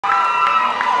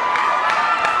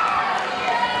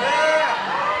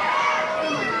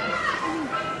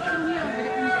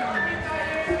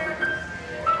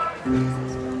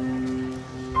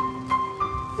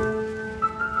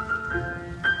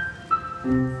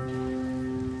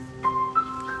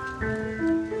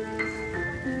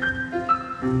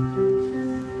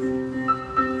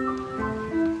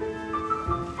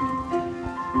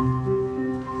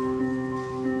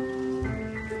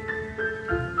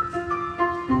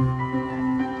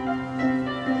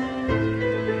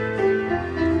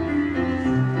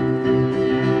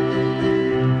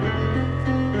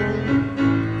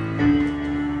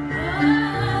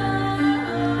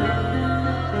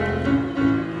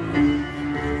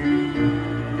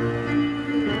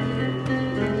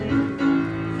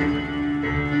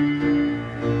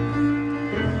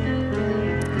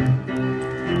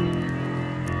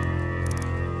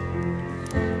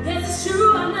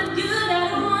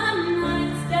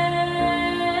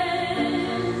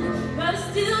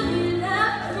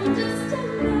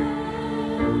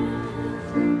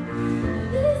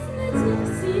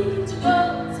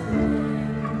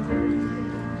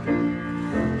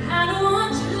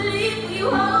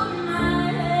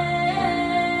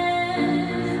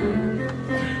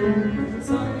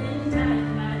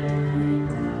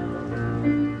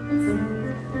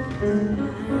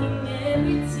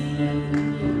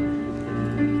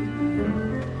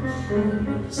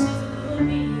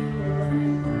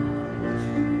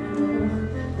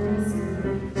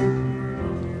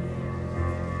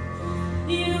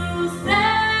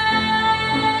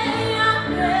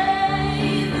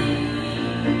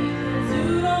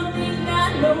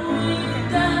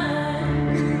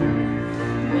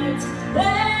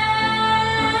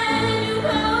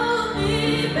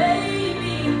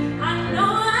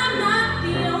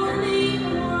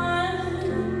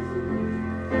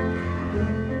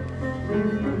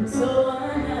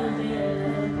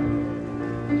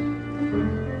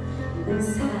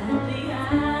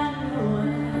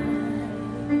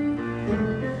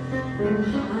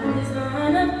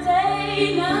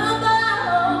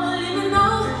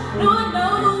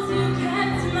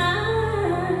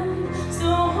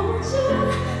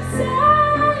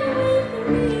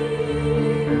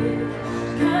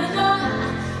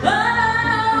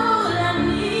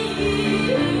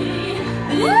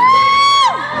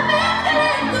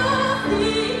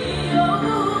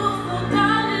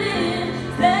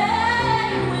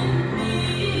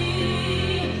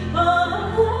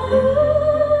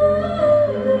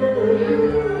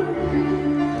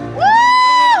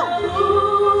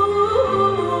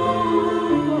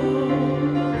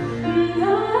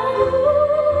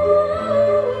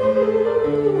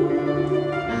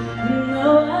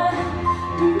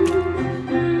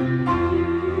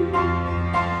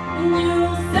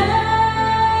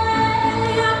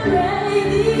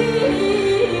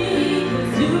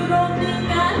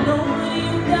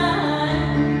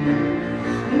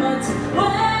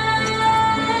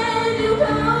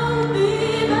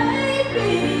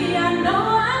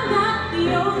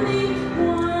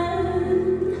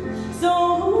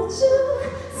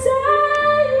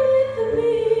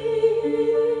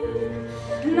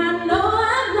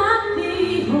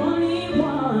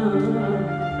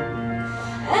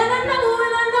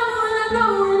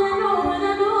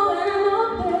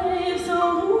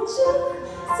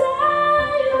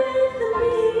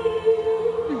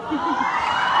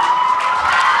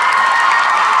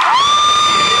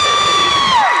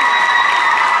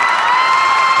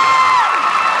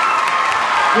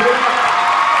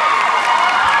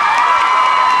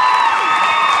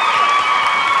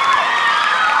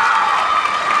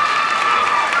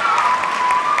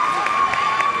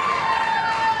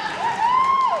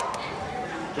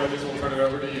Judges, we'll turn it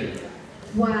over to you.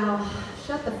 Wow,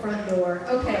 shut the front door.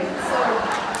 Okay, so,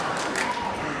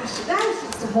 gosh, that is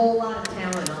just a whole lot of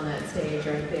talent on that stage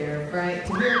right there, right?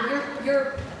 To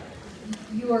hear,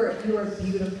 you are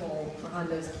beautiful on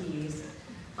those keys.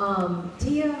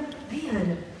 Tia,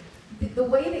 man, the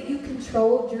way that you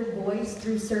controlled your voice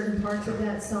through certain parts of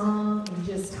that song, and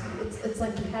just, it's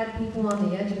like you had people on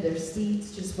the edge of their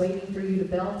seats just waiting for you to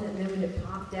belt it, and then when it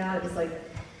popped out, it was like,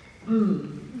 I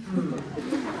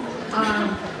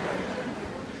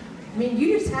mean,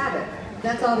 you just have it.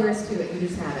 That's all there is to it. You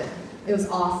just have it. It was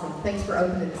awesome. Thanks for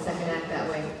opening the second act that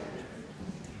way.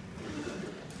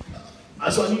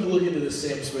 So I need to look into this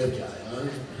Sam Smith guy. Huh?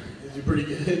 Is he pretty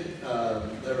good?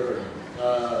 Never heard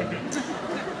of him.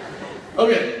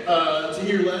 Okay, so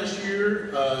here last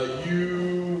year,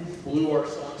 you blew our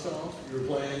socks off. You were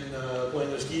playing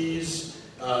those keys,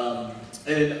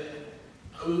 and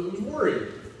I was worried.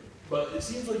 But it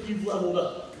seems like you've leveled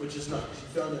up, which is nice.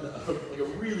 You found a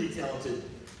really talented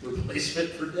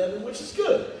replacement for Devin, which is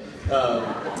good.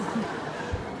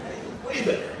 Way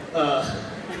better.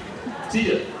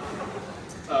 Tia,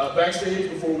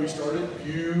 backstage before we started,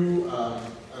 you,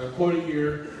 I'm quoting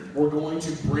here, we're going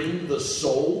to bring the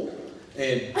soul.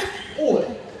 And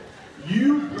boy,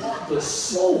 you brought the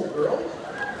soul, girl.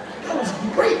 That was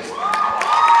great.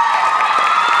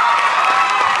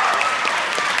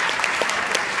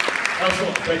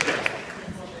 Excellent, thank you.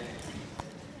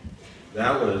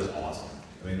 That was awesome.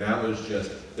 I mean, that was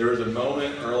just, there was a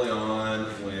moment early on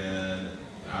when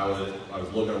I was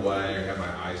looking away, I had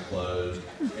my eyes closed.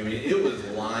 I mean, it was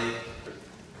like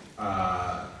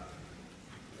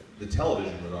the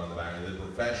television was on the back, and the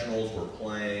professionals were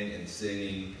playing and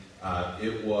singing.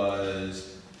 It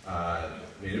was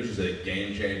just a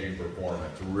game-changing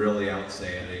performance, really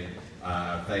outstanding.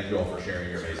 Thank you all for sharing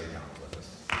your amazing talent with us.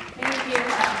 Thank you.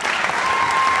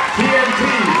 TNT.